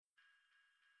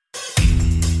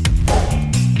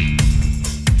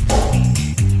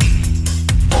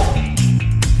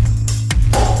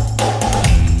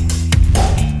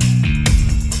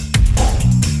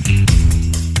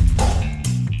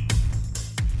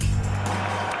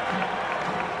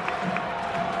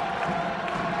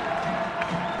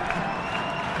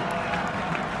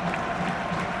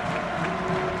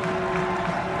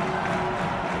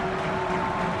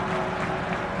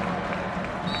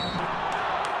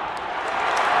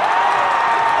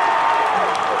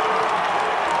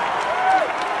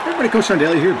Everybody, Coach Sean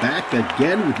Daly here, back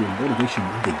again with your Motivation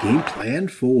Monday game plan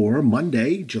for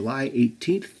Monday, July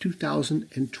 18th,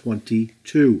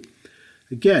 2022.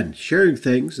 Again, sharing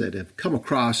things that have come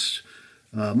across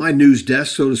my news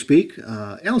desk, so to speak.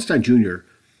 Alan Stein Jr.,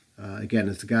 again,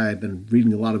 is the guy I've been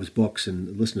reading a lot of his books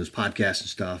and listening to his podcasts and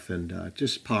stuff, and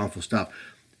just powerful stuff.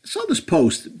 I saw this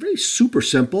post, very super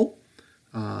simple,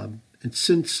 and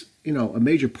since, a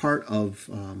major part of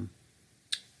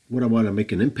what I want to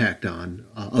make an impact on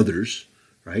others,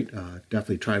 right?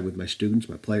 Definitely try with my students,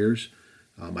 my players,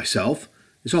 myself.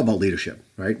 It's all about leadership,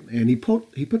 right? And he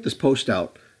put this post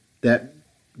out that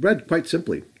read quite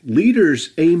simply: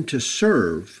 leaders aim to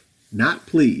serve, not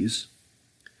please.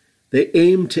 They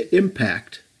aim to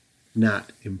impact,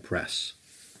 not impress.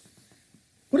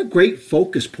 What a great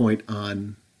focus point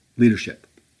on leadership.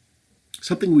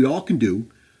 Something we all can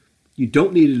do. You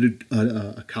don't need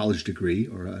a college degree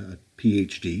or a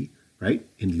PhD, right,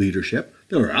 in leadership.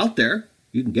 They're out there.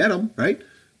 You can get them, right?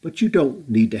 But you don't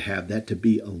need to have that to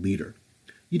be a leader.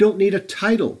 You don't need a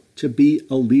title to be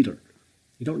a leader.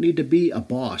 You don't need to be a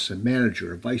boss, a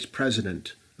manager, a vice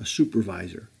president, a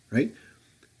supervisor, right?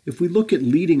 If we look at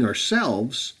leading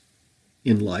ourselves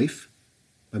in life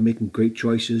by making great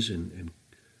choices and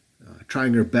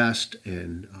trying our best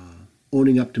and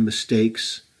owning up to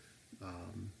mistakes,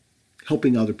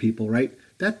 helping other people, right?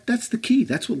 That's the key.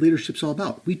 That's what leadership's all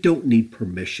about. We don't need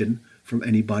permission from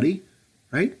anybody,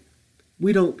 right?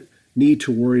 We don't need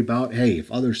to worry about, hey,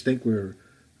 if others think we're,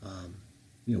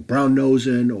 brown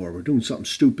nosing or we're doing something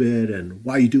stupid, and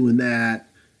why are you doing that?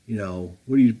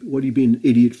 What are you being an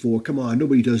idiot for? Come on,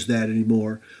 nobody does that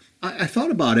anymore. I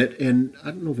thought about it, and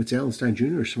I don't know if it's Alan Stein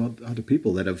Jr. or some other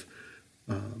people that have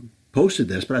posted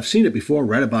this, but I've seen it before,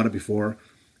 read about it before,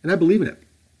 and I believe in it.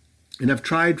 And I've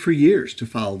tried for years to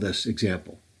follow this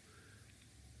example.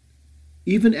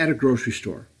 Even at a grocery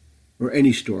store or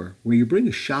any store where you bring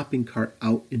a shopping cart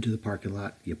out into the parking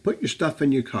lot, you put your stuff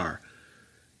in your car.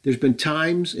 There's been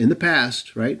times in the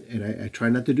past, right, and I try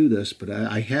not to do this, but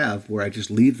I have, where I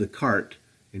just leave the cart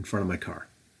in front of my car,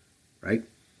 right?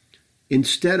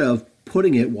 Instead of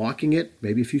walking it,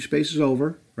 maybe a few spaces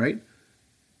over, right,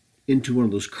 into one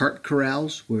of those cart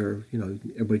corrals where,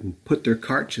 everybody can put their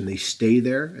carts and they stay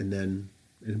there, and then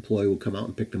an employee will come out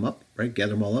and pick them up, right?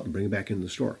 Gather them all up and bring them back into the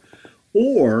store.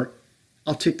 Or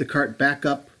I'll take the cart back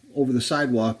up over the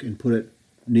sidewalk and put it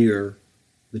near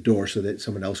the door so that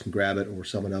someone else can grab it, or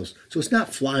someone else. So it's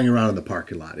not flying around in the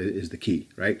parking lot is the key,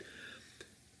 right?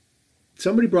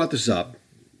 Somebody brought this up.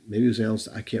 Maybe it was Alan,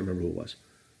 I can't remember who it was,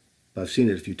 but I've seen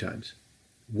it a few times.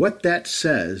 What that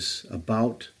says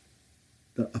about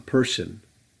a person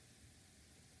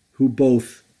who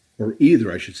who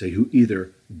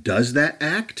either does that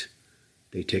act,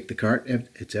 they take the cart,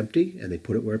 it's empty, and they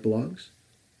put it where it belongs.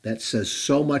 That says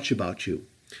so much about you.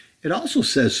 It also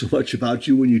says so much about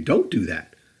you when you don't do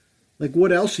that. Like,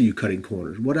 what else are you cutting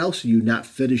corners? What else are you not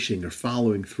finishing or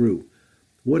following through?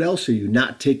 What else are you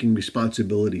not taking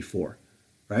responsibility for,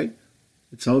 right?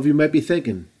 And some of you might be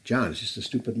thinking, John, it's just a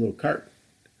stupid little cart.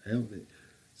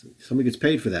 Somebody gets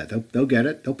paid for that. They'll get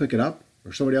it. They'll pick it up,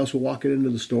 or somebody else will walk it into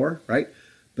the store, right?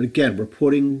 But again, we're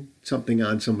putting something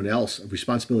on someone else, a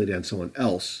responsibility on someone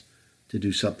else to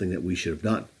do something that we should have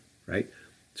done, right?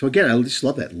 So again, I just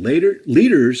love that.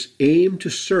 Leaders aim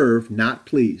to serve, not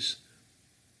please.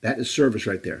 That is service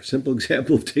right there. Simple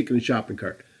example of taking a shopping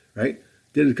cart, right?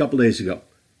 Did it a couple days ago.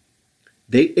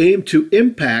 They aim to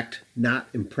impact, not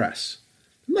impress.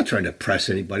 I'm not trying to impress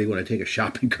anybody when I take a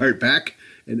shopping cart back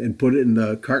and put it in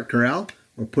the cart corral,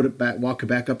 or put it back, walk it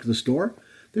back up to the store.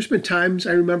 There's been times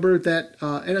I remember that,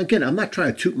 and again, I'm not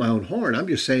trying to toot my own horn. I'm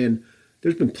just saying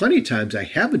there's been plenty of times I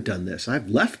haven't done this. I've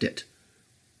left it,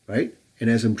 right? And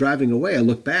as I'm driving away, I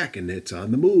look back and it's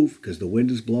on the move because the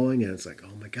wind is blowing, and it's like,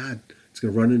 oh my God, it's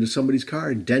going to run into somebody's car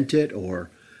and dent it,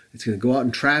 or it's going to go out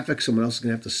in traffic. Someone else is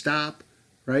going to have to stop,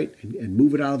 right? And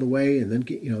move it out of the way, and then,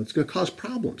 it's going to cause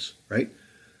problems, right?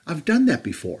 I've done that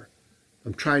before.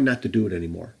 I'm trying not to do it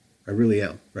anymore. I really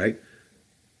am, right?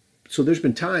 So there's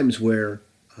been times where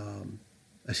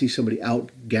I see somebody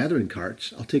out gathering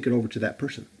carts, I'll take it over to that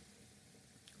person,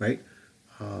 right?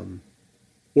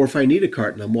 Or if I need a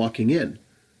cart and I'm walking in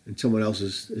and someone else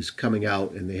is coming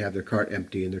out and they have their cart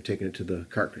empty and they're taking it to the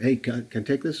cart. Hey, can I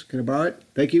take this? Can I borrow it?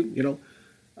 Thank you.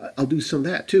 I'll do some of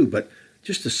that too. But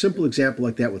just a simple example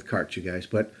like that with carts, you guys.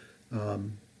 But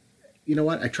you know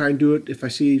what? I try and do it if I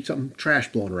see something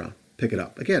trash blowing around. Pick it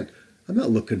up. Again, I'm not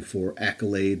looking for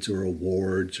accolades or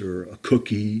awards or a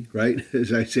cookie, right?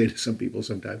 As I say to some people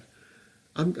sometimes.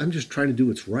 I'm just trying to do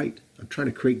what's right. I'm trying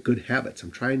to create good habits.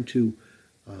 I'm trying to,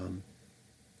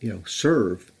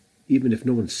 serve even if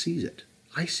no one sees it.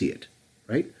 I see it,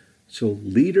 right? So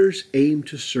leaders aim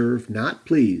to serve, not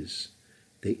please.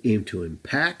 They aim to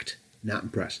impact, not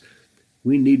impress.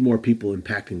 We need more people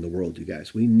impacting the world, you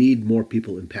guys. We need more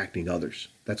people impacting others.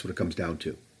 That's what it comes down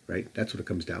to, right? That's what it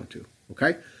comes down to,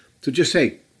 okay? So just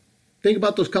think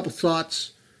about those couple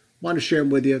thoughts. Want to share them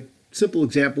with you. Simple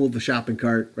example of a shopping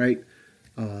cart, right?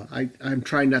 I'm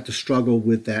trying not to struggle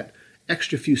with that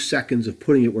extra few seconds of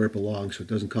putting it where it belongs so it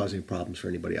doesn't cause any problems for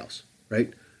anybody else,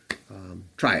 right?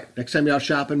 Try it. Next time you're out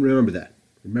shopping, remember that.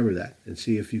 Remember that and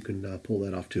see if you can pull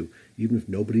that off too, even if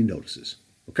nobody notices,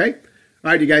 okay? All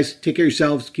right, you guys, take care of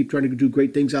yourselves. Keep trying to do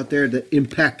great things out there that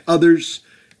impact others,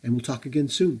 and we'll talk again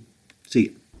soon. See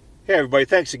you. Hey, everybody.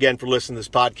 Thanks again for listening to this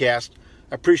podcast.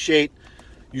 I appreciate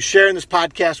you sharing this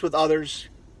podcast with others,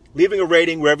 leaving a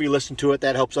rating wherever you listen to it.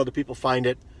 That helps other people find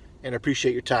it, and I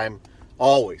appreciate your time,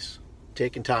 always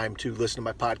taking time to listen to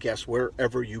my podcast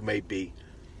wherever you may be.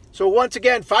 So once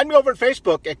again, find me over on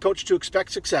Facebook at Coach to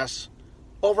Expect Success,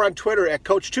 over on Twitter at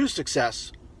Coach to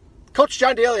Success, Coach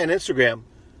John Daly on Instagram,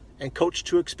 and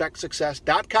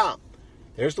coach2expectsuccess.com.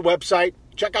 There's the website.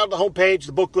 Check out the homepage.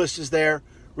 The book list is there.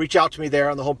 Reach out to me there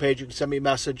on the homepage. You can send me a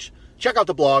message. Check out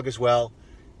the blog as well.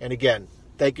 And again,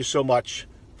 thank you so much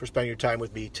for spending your time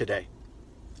with me today.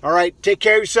 All right, take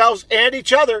care of yourselves and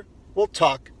each other. We'll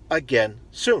talk again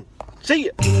soon. See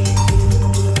you.